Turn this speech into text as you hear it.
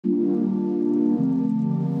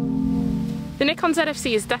The Nikon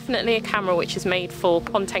ZFC is definitely a camera which is made for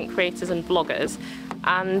content creators and vloggers,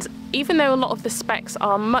 and even though a lot of the specs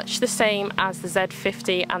are much the same as the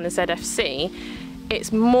Z50 and the ZFC,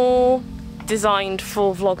 it's more designed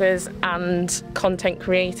for vloggers and content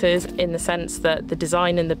creators in the sense that the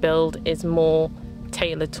design and the build is more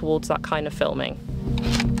tailored towards that kind of filming.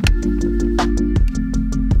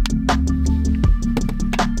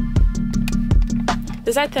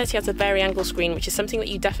 The Z30 has a vari-angle screen, which is something that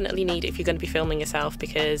you definitely need if you're going to be filming yourself,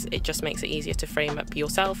 because it just makes it easier to frame up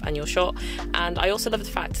yourself and your shot. And I also love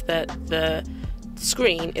the fact that the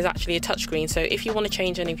screen is actually a touchscreen, so if you want to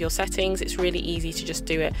change any of your settings, it's really easy to just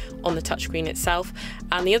do it on the touchscreen itself.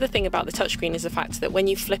 And the other thing about the touchscreen is the fact that when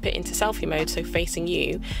you flip it into selfie mode, so facing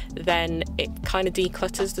you, then it kind of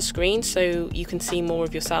declutters the screen, so you can see more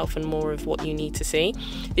of yourself and more of what you need to see.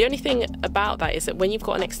 The only thing about that is that when you've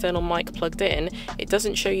got an external mic plugged in, it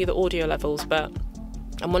doesn't show you the audio levels, but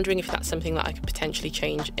I'm wondering if that's something that I could potentially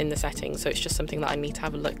change in the settings, so it's just something that I need to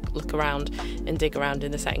have a look around and dig around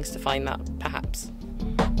in the settings to find that, perhaps.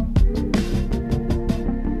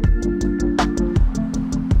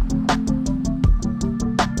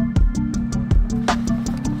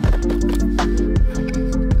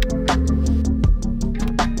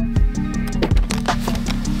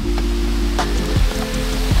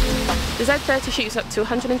 The Z30 shoots up to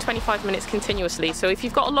 125 minutes continuously, so if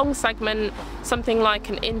you've got a long segment, something like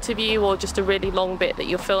an interview or just a really long bit that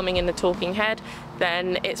you're filming in the talking head,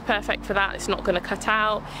 then it's perfect for that. It's not going to cut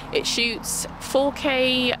out. It shoots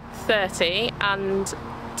 4K 30 and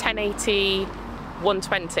 1080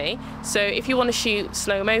 120, so if you want to shoot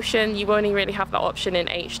slow motion, you only really have that option in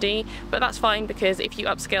HD, but that's fine because if you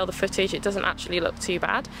upscale the footage, it doesn't actually look too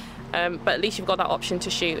bad. But at least you've got that option to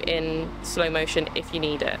shoot in slow motion if you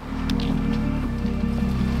need it.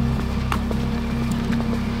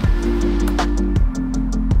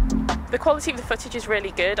 The quality of the footage is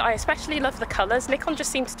really good. I especially love the colours. Nikon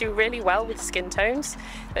just seems to do really well with skin tones.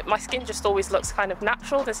 My skin just always looks kind of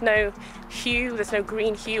natural. There's no hue, there's no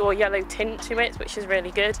green hue or yellow tint to it, which is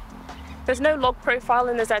really good. There's no log profile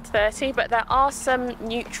in the Z30, but there are some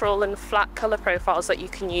neutral and flat colour profiles that you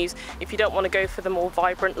can use if you don't want to go for the more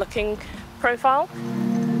vibrant looking profile.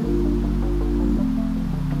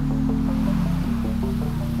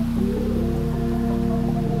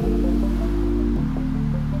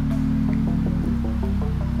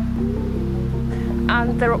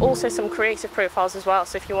 And there are also some creative profiles as well,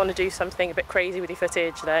 so if you want to do something a bit crazy with your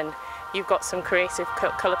footage, then you've got some creative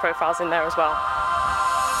colour profiles in there as well.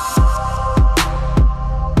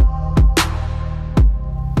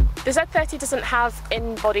 The Z30 doesn't have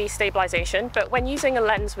in-body stabilisation, but when using a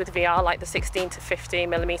lens with VR like the 16 to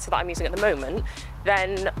 50mm that I'm using at the moment,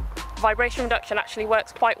 then vibration reduction actually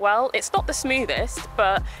works quite well. It's not the smoothest,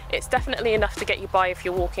 but it's definitely enough to get you by if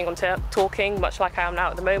you're walking on talking, much like I am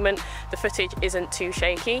now at the moment. The footage isn't too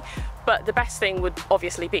shaky, but the best thing would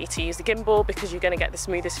obviously be to use the gimbal, because you're going to get the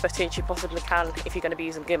smoothest footage you possibly can if you're going to be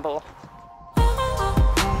using gimbal.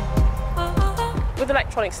 With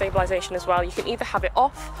electronic stabilisation as well, you can either have it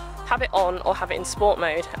off, have it on, or have it in sport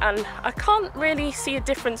mode, and I can't really see a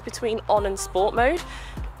difference between on and sport mode,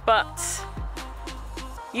 but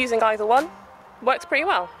using either one works pretty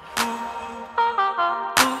well.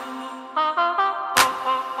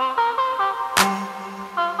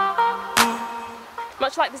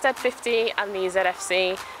 Much like the Z50 and the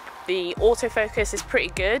ZFC, the autofocus is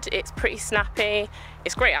pretty good. It's pretty snappy.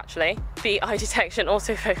 It's great actually. The eye detection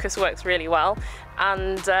autofocus works really well,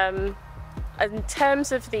 and in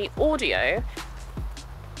terms of the audio,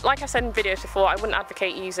 like I said in videos before, I wouldn't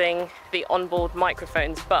advocate using the onboard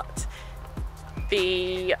microphones, but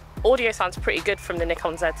the audio sounds pretty good from the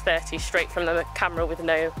Nikon Z30 straight from the camera with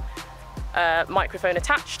no microphone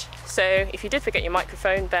attached. So if you did forget your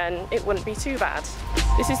microphone, then it wouldn't be too bad.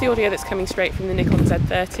 This is the audio that's coming straight from the Nikon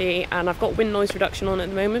Z30, and I've got wind noise reduction on at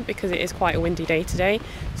the moment because it is quite a windy day today.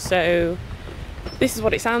 So this is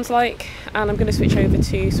what it sounds like, and I'm going to switch over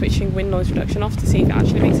to switching wind noise reduction off to see if it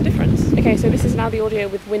actually makes a difference. Okay, so this is now the audio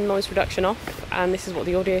with wind noise reduction off, and this is what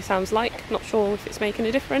the audio sounds like. Not sure if it's making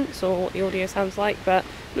a difference or what the audio sounds like, but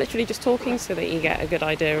I'm literally just talking so that you get a good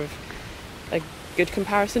idea of a good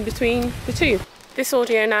comparison between the two. This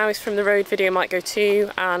audio now is from the Rode Video Mic Go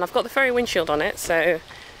 2, and I've got the furry windshield on it, so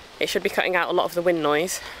it should be cutting out a lot of the wind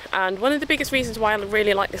noise. And one of the biggest reasons why I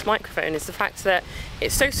really like this microphone is the fact that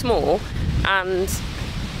it's so small, and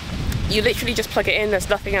you literally just plug it in. There's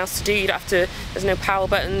nothing else to do. You don't have to, there's no power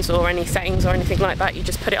buttons or any settings or anything like that. You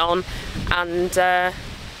just put it on and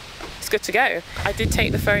it's good to go. I did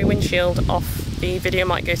take the furry windshield off the Video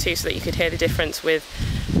Mic Go 2 so that you could hear the difference with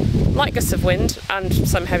light gusts of wind and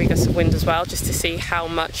some heavy gusts of wind as well, just to see how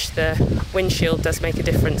much the windshield does make a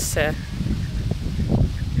difference to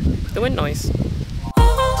the wind noise.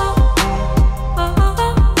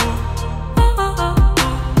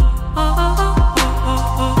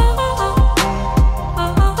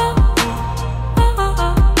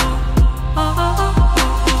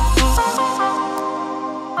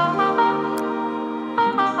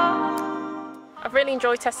 I've really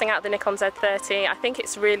enjoyed testing out the Nikon Z30. I think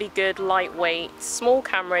it's really good, lightweight, small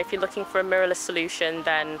camera. If you're looking for a mirrorless solution,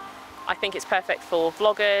 then I think it's perfect for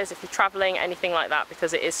vloggers, if you're traveling, anything like that,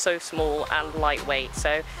 because it is so small and lightweight.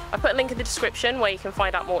 So I put a link in the description where you can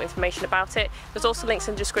find out more information about it. There's also links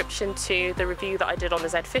in the description to the review that I did on the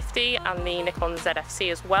Z50 and the Nikon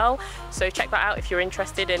ZFC as well. So check that out if you're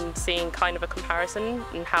interested in seeing kind of a comparison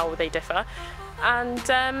and how they differ. And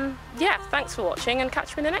yeah, thanks for watching, and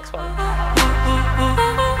catch you in the next one.